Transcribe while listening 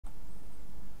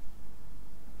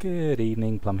Good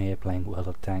evening, Plum here playing World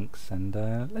of Tanks, and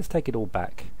let's take it all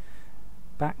back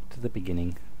to the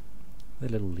beginning, the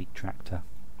little Leichttraktor.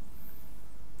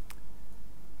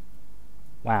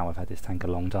 Wow, I've had this tank a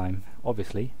long time,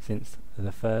 obviously since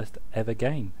the first ever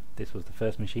game. This was the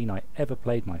first machine I ever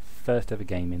played my first ever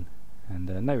game in,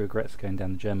 and no regrets going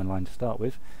down the German line to start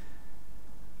with.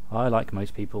 I, like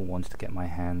most people, wanted to get my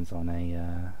hands on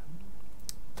a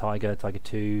Tiger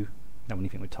 2, not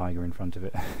anything with Tiger in front of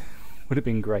it. Would have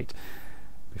been great,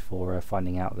 before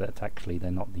finding out that actually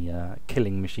they're not the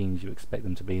killing machines you expect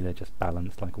them to be. They're just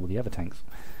balanced like all the other tanks.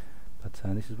 But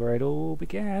this is where it all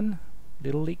began,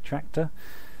 little Leichttraktor.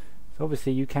 So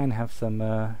obviously you can have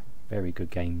some very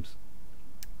good games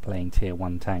playing tier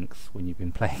 1 tanks when you've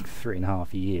been playing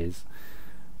 3.5 years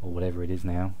or whatever it is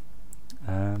now.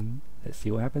 Let's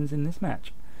see what happens in this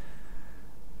match.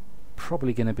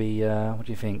 Probably going to be what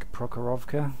do you think,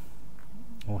 Prokhorovka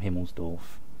or Himmelsdorf?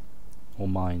 Or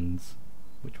Mines?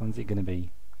 Which one's it going to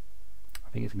be? I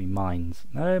think it's going to be Mines.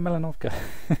 No, Melanovka.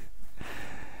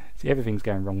 See, everything's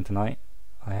going wrong tonight.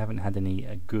 I haven't had any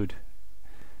good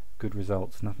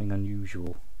results. Nothing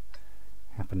unusual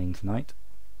happening tonight.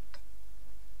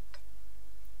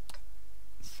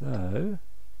 So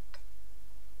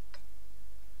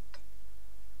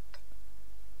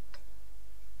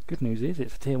good news is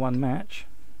it's a tier 1 match.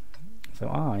 So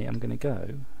I am going to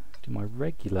go to my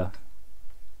regular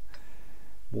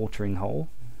watering hole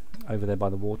over there by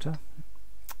the water,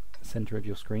 center of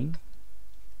your screen,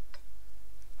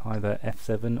 either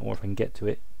F7 or if I can get to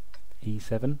it,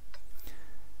 E7,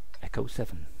 Echo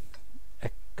 7,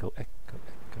 Echo.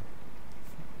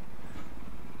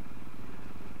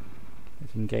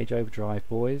 Let's engage overdrive,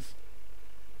 boys.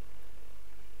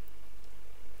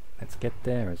 Let's get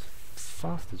there as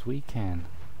fast as we can.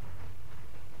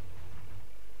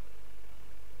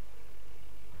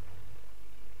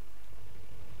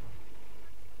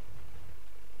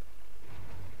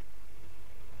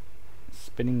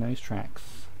 Spinning those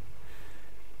tracks.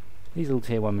 These little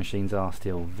tier 1 machines are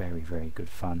still very good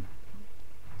fun.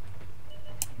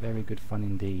 Very good fun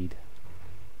indeed.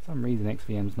 For some reason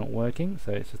XVM's not working,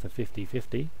 so it's just a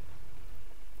 50-50.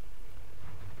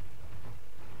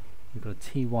 We've got a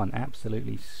T1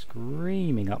 absolutely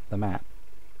screaming up the map.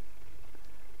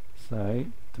 So,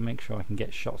 to make sure I can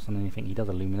get shots on anything he does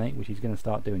illuminate, which he's going to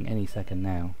start doing any second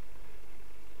now,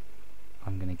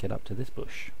 I'm going to get up to this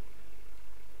bush.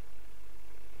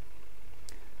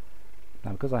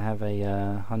 Now, because I have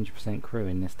a 100% crew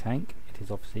in this tank, it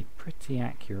is obviously pretty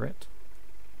accurate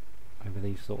over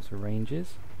these sorts of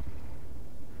ranges.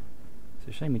 It's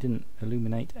a shame we didn't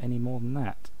illuminate any more than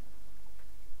that.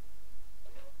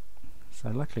 So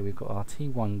luckily we've got our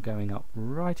T1 going up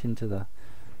right into the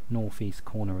northeast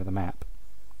corner of the map,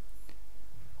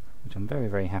 which I'm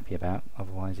very happy about,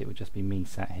 otherwise it would just be me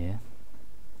sat here.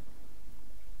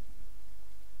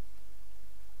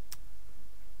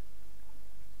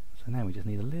 So now we just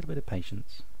need a little bit of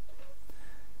patience.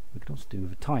 We could also do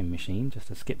with a time machine just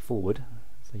to skip forward,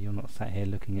 so you're not sat here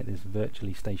looking at this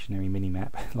virtually stationary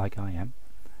mini-map like I am.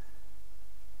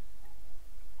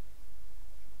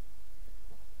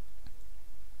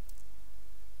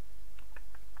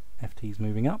 FT's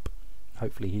moving up.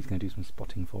 Hopefully he's going to do some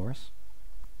spotting for us.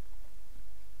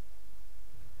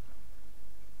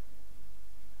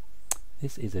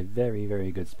 This is a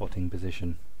very good spotting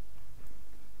position.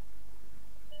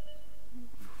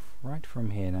 Right from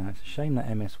here. Now it's a shame that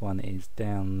MS1 is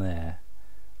down there.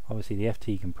 Obviously the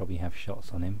FT can probably have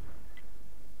shots on him.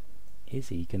 Is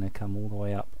he going to come all the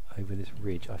way up over this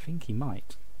ridge? I think he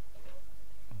might.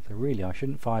 So really I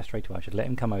shouldn't fire straight away. I should let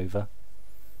him come over.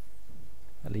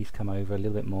 At least come over a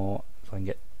little bit more so I can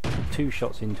get 2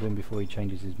 shots into him before he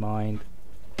changes his mind.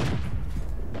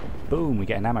 Boom, we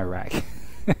get an ammo rack.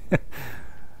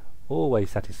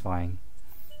 Always satisfying.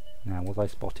 Now, was I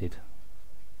spotted?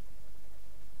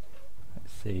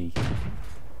 Let's see.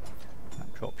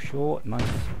 That drops short. Nice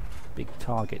big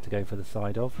target to go for the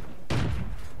side of.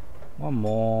 One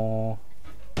more.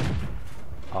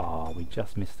 Ah, we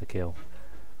just missed the kill.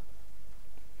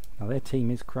 Now their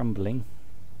team is crumbling.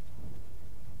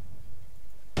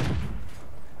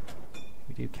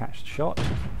 We do catch the shot.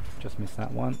 Just missed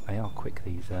that one. They are quick,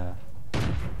 these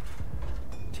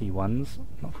T1s.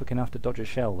 Not quick enough to dodge a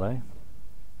shell though.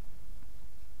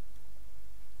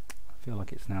 I feel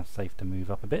like it's now safe to move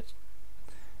up a bit,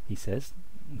 he says,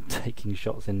 taking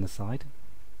shots in the side.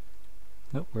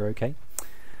 Nope, we're okay.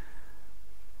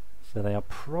 So they are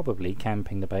probably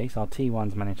camping the base. Our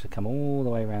T1's managed to come all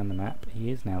the way around the map. He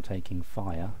is now taking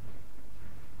fire.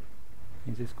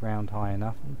 Is this ground high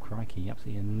enough? Oh crikey,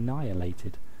 absolutely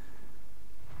annihilated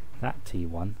that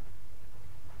T1.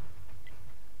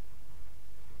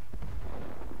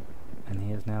 and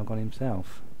he has now gone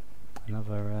himself.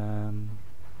 Another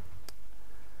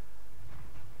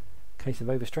case of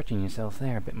overstretching yourself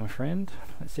there a bit, my friend.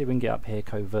 Let's see if we can get up here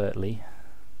covertly,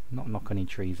 not knock any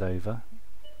trees over,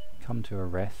 come to a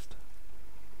rest.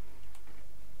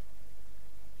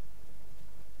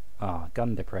 Ah,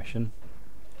 gun depression.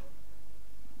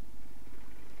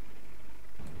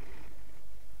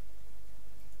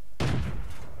 There's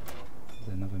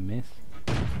another miss.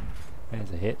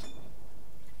 There's a hit.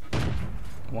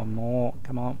 One more,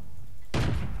 come on.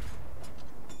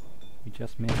 We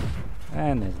just missed.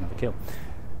 And there's another kill.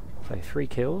 So 3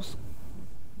 kills.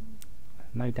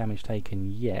 No damage taken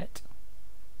yet.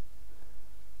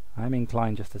 I'm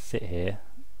inclined just to sit here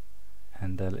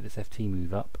and let this FT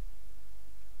move up.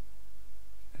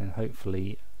 And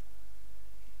hopefully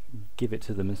give it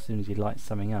to them as soon as he lights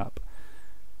something up.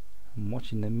 I'm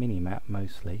watching the mini-map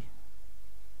mostly.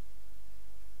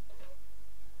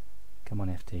 Come on,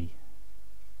 FT.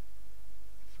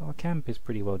 So our camp is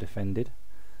pretty well defended.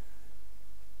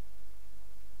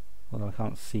 Although I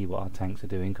can't see what our tanks are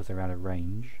doing because they're out of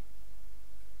range.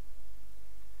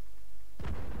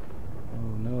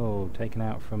 Oh no, taken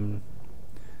out from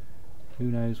who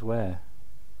knows where.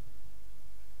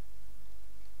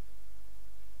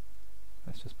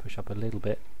 Let's just push up a little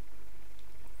bit.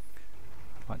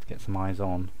 I'd like to get some eyes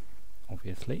on,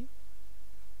 obviously.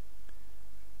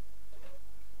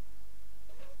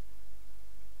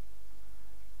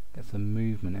 Get some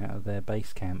movement out of their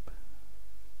base camp.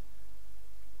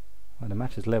 Well, the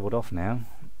match has levelled off now.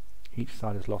 Each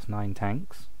side has lost 9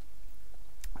 tanks.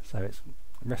 So it's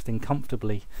resting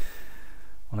comfortably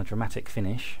on a dramatic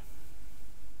finish.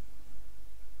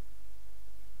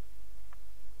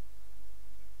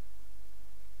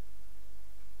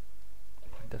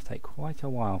 It does take quite a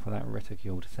while for that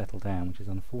reticule to settle down, which is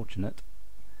unfortunate.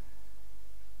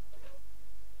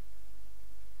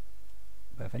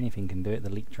 But if anything can do it, the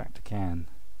Leichttraktor can.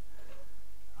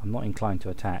 I'm not inclined to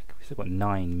attack. We've still got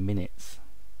 9 minutes.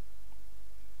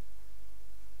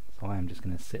 So I am just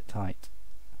going to sit tight.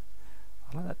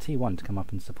 I'd like that T1 to come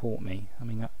up and support me. I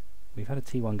mean, we've had a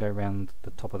T1 go around the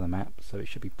top of the map, so it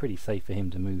should be pretty safe for him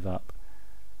to move up.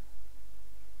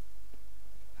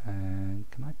 And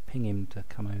can I ping him to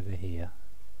come over here?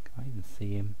 Can I even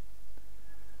see him?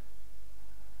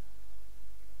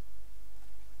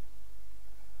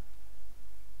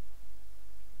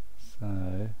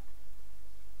 So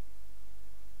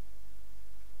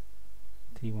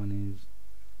T1 is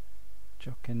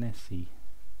Jocanesi.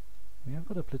 We have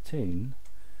got a platoon,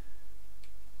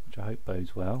 which I hope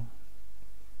bodes well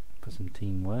for some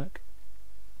teamwork.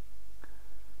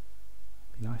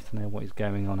 Be nice to know what is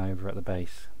going on over at the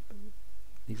base. But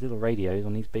these little radios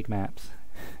on these big maps,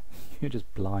 you're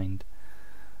just blind.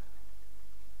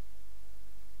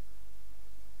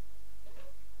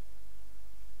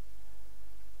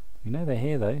 We know they're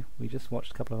here though. We just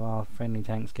watched a couple of our friendly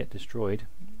tanks get destroyed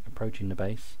approaching the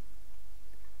base.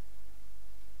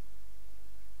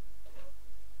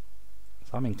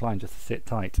 So I'm inclined just to sit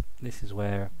tight. This is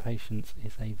where patience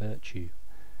is a virtue.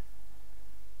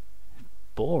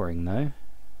 Boring though,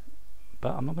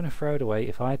 but I'm not going to throw it away.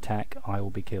 If I attack, I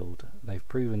will be killed. They've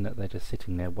proven that they're just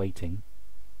sitting there waiting,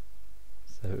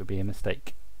 so it would be a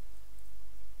mistake.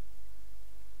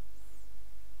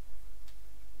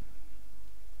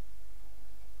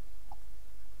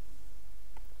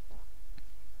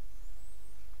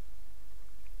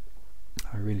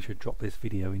 I really should drop this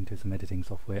video into some editing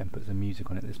software and put some music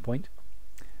on it at this point.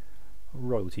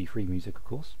 Royalty free music, of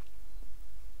course.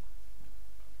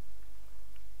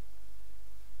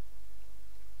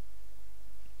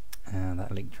 And that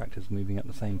Leichttraktor's moving up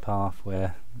the same path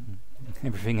where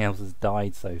everything else has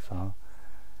died so far.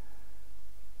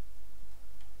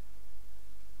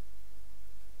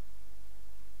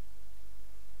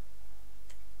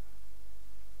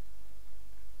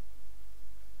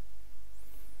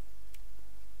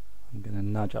 I'm going to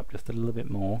nudge up just a little bit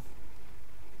more.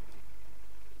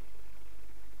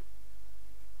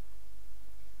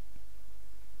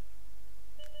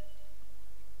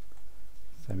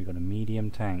 So we've got a medium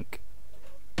tank.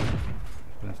 I'm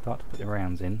going to start to put the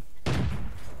rounds in.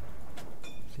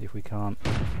 See if we can't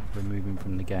remove him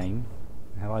from the game.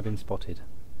 Have I been spotted?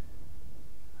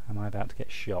 Am I about to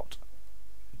get shot?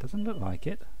 It doesn't look like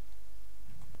it.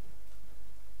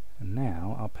 And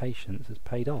now our patience has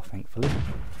paid off, thankfully.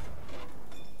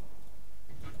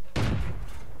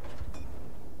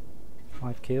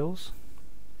 Five kills.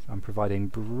 So I'm providing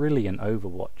brilliant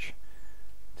overwatch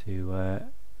to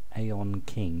Aeon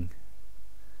King.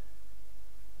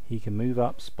 He can move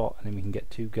up, spot, and then we can get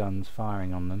 2 guns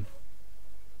firing on them.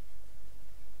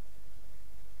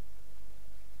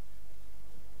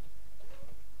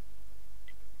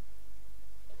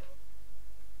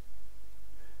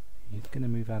 going to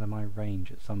move out of my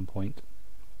range at some point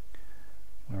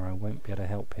where I won't be able to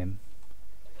help him.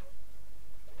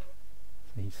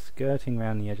 So he's skirting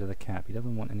around the edge of the cap. He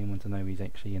doesn't want anyone to know he's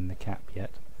actually in the cap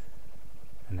yet.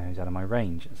 And now he's out of my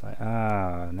range. It's like,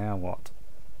 now what?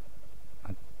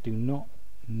 I do not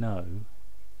know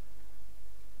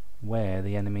where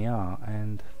the enemy are,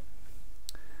 and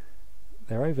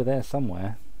they're over there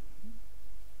somewhere.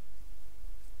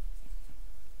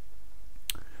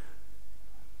 I'm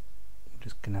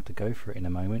just going to have to go for it in a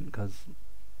moment, because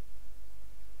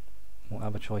what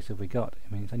other choice have we got?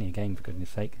 I mean, it's only a game, for goodness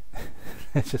sake.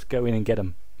 Let's just go in and get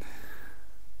them.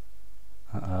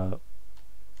 Uh-oh.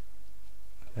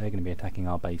 They're going to be attacking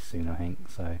our base soon, I think,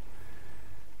 so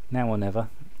now or never.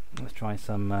 Let's try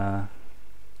some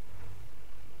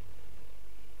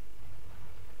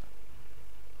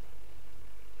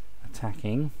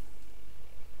attacking.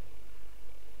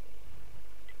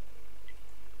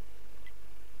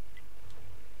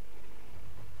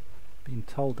 Been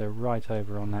told they're right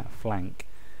over on that flank,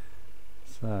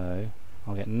 so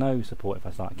I'll get no support if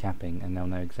I start capping, and they'll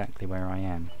know exactly where I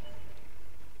am.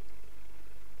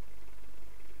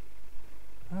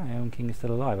 Ah, Elm King is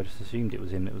still alive. I just assumed it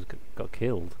was him that got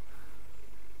killed.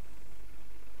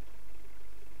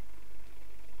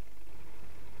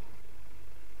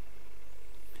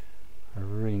 I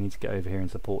really need to get over here and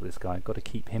support this guy. I've got to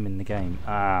keep him in the game.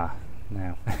 Ah,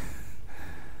 now. I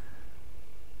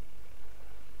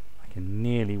can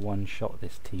nearly one-shot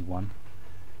this T1.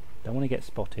 Don't want to get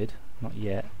spotted. Not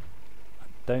yet. I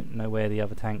don't know where the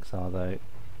other tanks are though.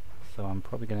 So I'm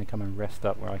probably going to come and rest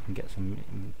up where I can get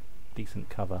some decent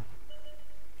cover.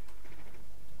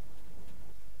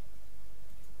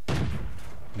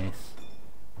 Miss.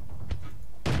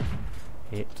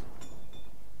 Hit.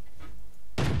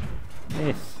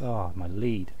 Miss. Oh, my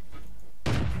lead.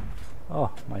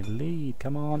 Oh, my lead.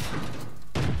 Come on.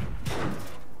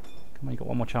 Come on, you got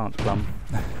one more chance, Plum.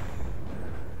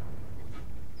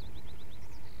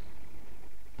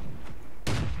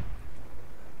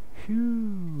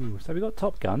 Phew. So we got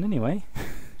Top Gun anyway.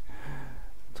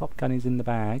 Top Gun is in the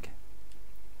bag.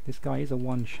 This guy is a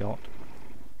one-shot.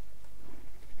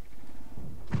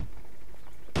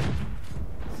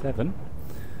 7.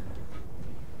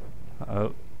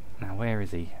 Uh-oh. Now where is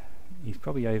he? He's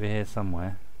probably over here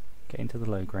somewhere. Getting to the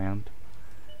low ground.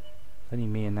 There's only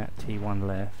me and that T1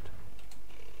 left.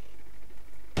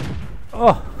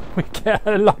 Oh! We get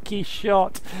a lucky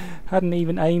shot! Hadn't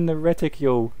even aimed the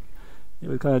reticule. It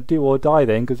was going to do or die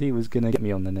then, because he was going to get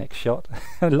me on the next shot.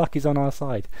 And luck is on our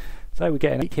side. So we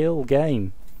get an 8-kill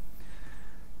game.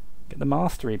 Get the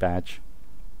mastery badge.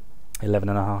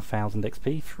 11,500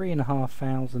 XP,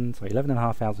 3,500, sorry,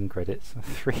 11,500 credits,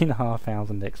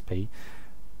 3,500 XP.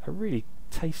 A really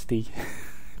tasty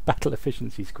battle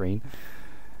efficiency screen.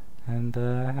 And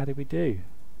how did we do?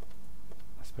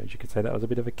 I suppose you could say that was a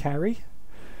bit of a carry.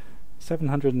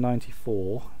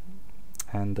 794,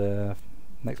 and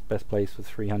next best place was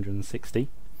 360.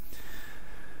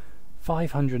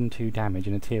 502 damage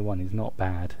in a tier 1 is not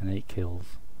bad, and 8 kills.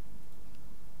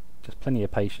 Just plenty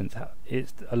of patience.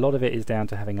 A lot of it is down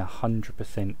to having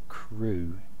 100%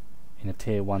 crew in a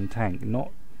tier 1 tank. Not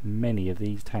many of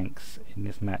these tanks in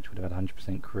this match would have had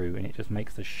 100% crew, and it just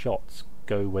makes the shots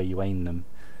go where you aim them.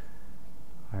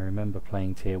 I remember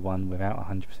playing tier 1 without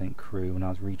 100% crew when I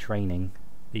was retraining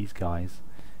these guys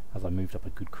as I moved up a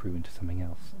good crew into something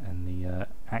else, and the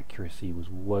accuracy was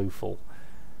woeful,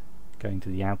 going to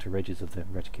the outer edges of the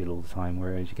reticule all the time,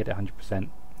 whereas you get 100%,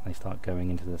 they start going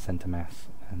into the centre mass,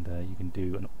 and you can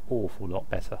do an awful lot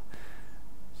better.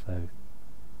 So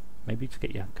maybe just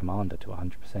get your commander to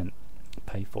 100%,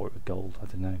 pay for it with gold, I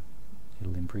don't know,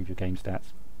 it'll improve your game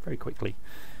stats very quickly.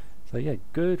 So yeah,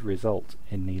 good result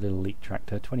in the little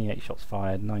Leichttraktor. 28 shots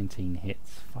fired, 19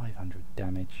 hits, 500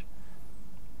 damage,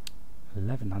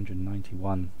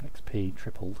 1191 XP,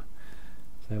 tripled.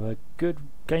 So a good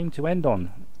game to end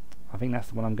on. I think that's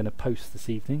the one I'm going to post this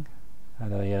evening.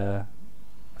 Had a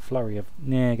flurry of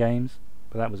near games,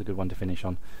 but that was a good one to finish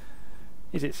on.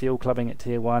 Is it seal clubbing at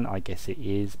tier 1? I guess it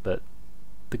is, but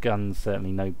the guns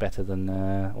certainly know better than,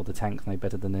 or the tanks know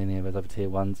better than any of those other tier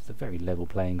 1s. It's a very level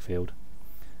playing field.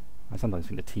 I sometimes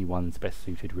think the T1's best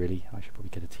suited, really. I should probably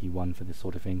get a T1 for this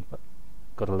sort of thing, but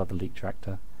gotta love the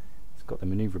Leichttraktor. It's got the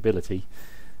manoeuvrability,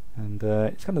 and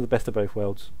it's kind of the best of both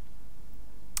worlds.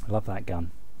 I love that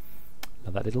gun.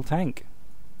 Love that little tank.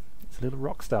 It's a little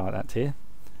rock star at that tier.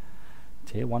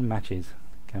 Tier 1 matches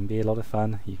can be a lot of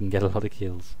fun. You can get a lot of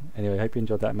kills. Anyway, I hope you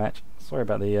enjoyed that match. Sorry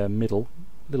about the middle,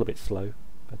 a little bit slow,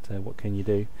 but what can you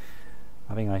do?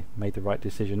 I think I made the right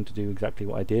decision to do exactly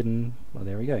what I did, and well,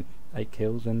 there we go, 8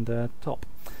 kills and top.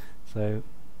 So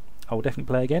I will definitely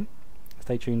play again.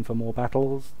 Stay tuned for more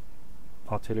battles,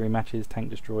 artillery matches, tank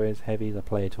destroyers, heavies. I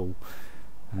play it all.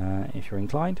 If you're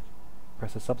inclined,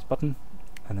 press the subs button,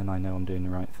 and then I know I'm doing the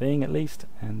right thing at least,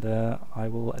 and I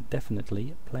will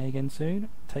definitely play again soon.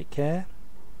 Take care.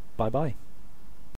 Bye bye.